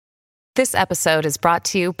This episode is brought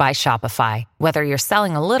to you by Shopify. Whether you're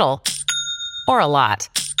selling a little or a lot,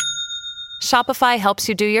 Shopify helps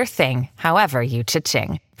you do your thing, however you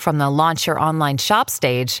cha-ching. From the launch your online shop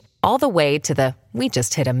stage, all the way to the we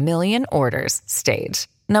just hit 1 million orders stage.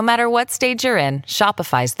 No matter what stage you're in,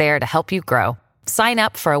 Shopify's there to help you grow. Sign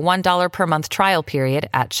up for a $1 per month trial period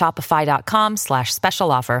at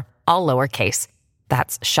shopify.com/special offer, all lowercase.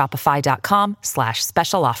 That's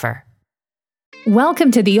shopify.com/special offer. Welcome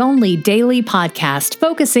to the only daily podcast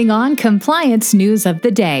focusing on compliance news of the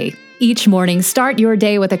day. Each morning, start your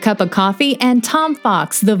day with a cup of coffee and Tom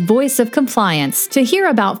Fox, the voice of compliance, to hear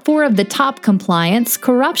about 4 of the top compliance,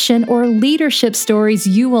 corruption, or leadership stories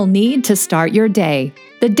you will need to start your day.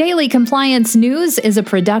 The Daily Compliance News is a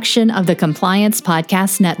production of the Compliance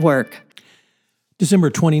Podcast Network. December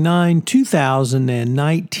 29,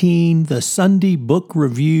 2019, the Sunday Book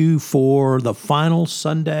Review for the final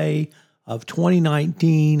Sunday of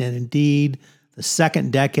 2019, and indeed the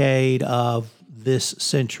second decade of this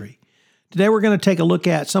century. Today we're going to take a look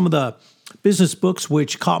at some of the business books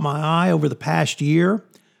which caught my eye over the past year.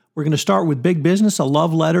 We're going to start with Big Business, A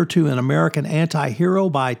Love Letter to an American Anti-Hero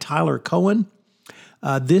by Tyler Cowen.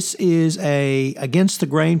 This is a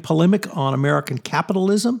against-the-grain polemic on American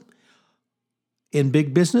capitalism. In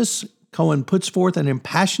Big Business, Cowen puts forth an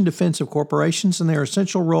impassioned defense of corporations and their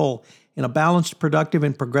essential role in a balanced, productive,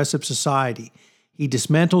 and progressive society. He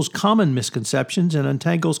dismantles common misconceptions and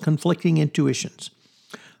untangles conflicting intuitions.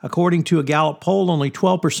 According to a Gallup poll, only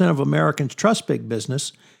 12% of Americans trust big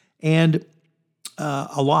business, and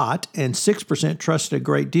a lot, and 6% trust a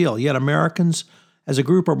great deal. Yet Americans as a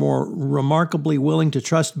group are more remarkably willing to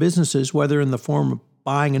trust businesses, whether in the form of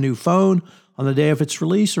buying a new phone on the day of its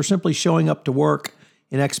release or simply showing up to work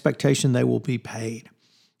in expectation they will be paid.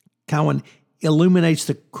 Cowen illuminates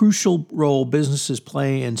the crucial role businesses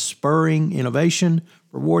play in spurring innovation,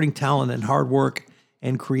 rewarding talent and hard work,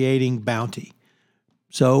 and creating bounty.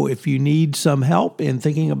 So if you need some help in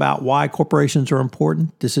thinking about why corporations are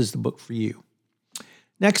important, this is the book for you.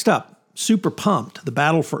 Next up, Super Pumped, The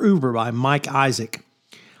Battle for Uber by Mike Isaac.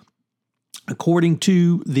 According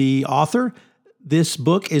to the author, this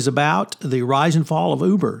book is about the rise and fall of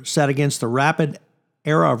Uber, set against the rapid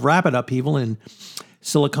era of rapid upheaval in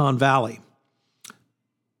Silicon Valley.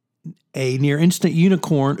 A near-instant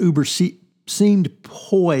unicorn, Uber seemed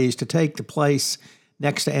poised to take the place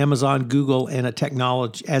next to Amazon, Google, and a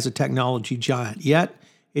technology giant. Yet,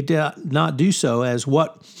 it did not do so, as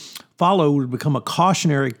what followed would become a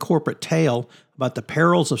cautionary corporate tale about the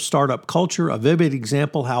perils of startup culture, a vivid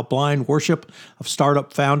example how blind worship of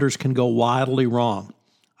startup founders can go wildly wrong.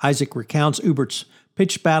 Isaac recounts Uber's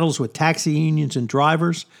pitched battles with taxi unions and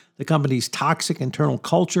drivers, the company's toxic internal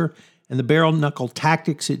culture, and the bare-knuckle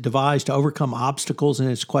tactics it devised to overcome obstacles in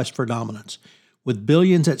its quest for dominance. With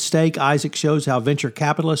billions at stake, Isaac shows how venture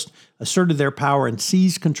capitalists asserted their power and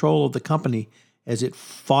seized control of the company as it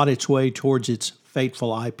fought its way towards its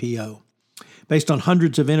fateful IPO. Based on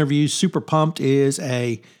hundreds of interviews, Super Pumped is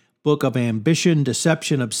a book of ambition,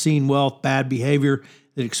 deception, obscene wealth, bad behavior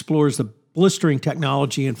that explores the blistering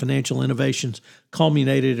technology and financial innovations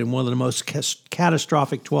culminated in one of the most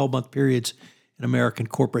catastrophic 12-month periods in American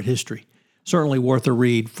corporate history. Certainly worth a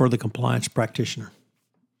read for the compliance practitioner.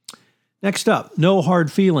 Next up, No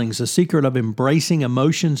Hard Feelings, The Secret of Embracing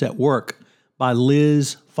Emotions at Work by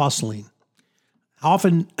Liz Fosseline. How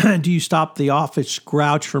often do you stop the office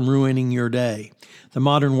grouch from ruining your day? The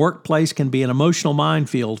modern workplace can be an emotional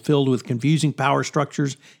minefield filled with confusing power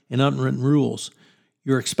structures and unwritten rules.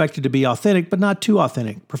 You're expected to be authentic, but not too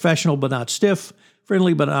authentic, professional, but not stiff,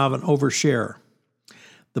 friendly, but not an oversharer.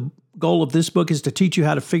 The goal of this book is to teach you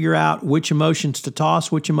how to figure out which emotions to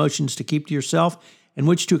toss, which emotions to keep to yourself, and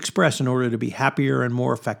which to express in order to be happier and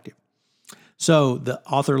more effective. So the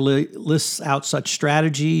author lists out such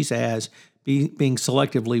strategies as being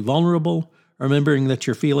selectively vulnerable, remembering that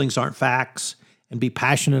your feelings aren't facts, and be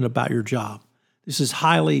passionate about your job. This is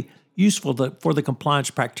highly useful for the compliance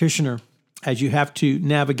practitioner as you have to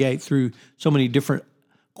navigate through so many different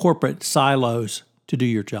corporate silos to do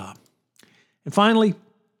your job. And finally,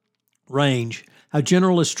 Range, How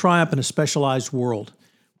Generalists Triumph in a Specialized World.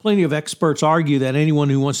 Plenty of experts argue that anyone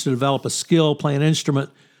who wants to develop a skill, play an instrument,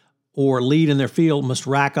 or lead in their field must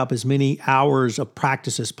rack up as many hours of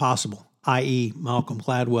practice as possible, i.e. Malcolm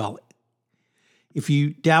Gladwell. If you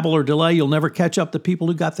dabble or delay, you'll never catch up to people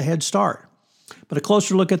who got the head start. But a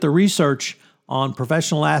closer look at the research on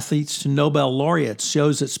professional athletes to Nobel laureates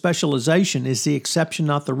shows that specialization is the exception,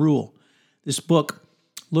 not the rule. This book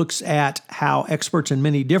looks at how experts in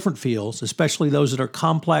many different fields, especially those that are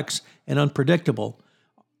complex and unpredictable,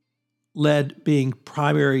 led being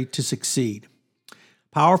primary to succeed.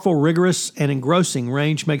 Powerful, rigorous, and engrossing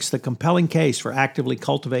range makes the compelling case for actively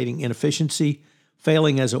cultivating inefficiency,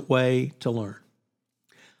 failing as a way to learn.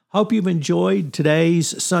 Hope you've enjoyed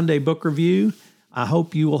today's Sunday book review. I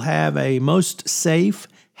hope you will have a most safe,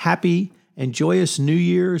 happy, and joyous New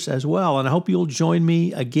Year's as well. And I hope you'll join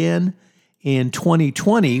me again in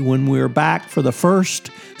 2020 when we're back for the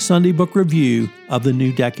first Sunday book review of the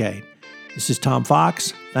new decade. This is Tom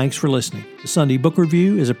Fox. Thanks for listening. The Sunday Book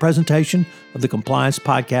Review is a presentation of the Compliance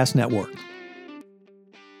Podcast Network.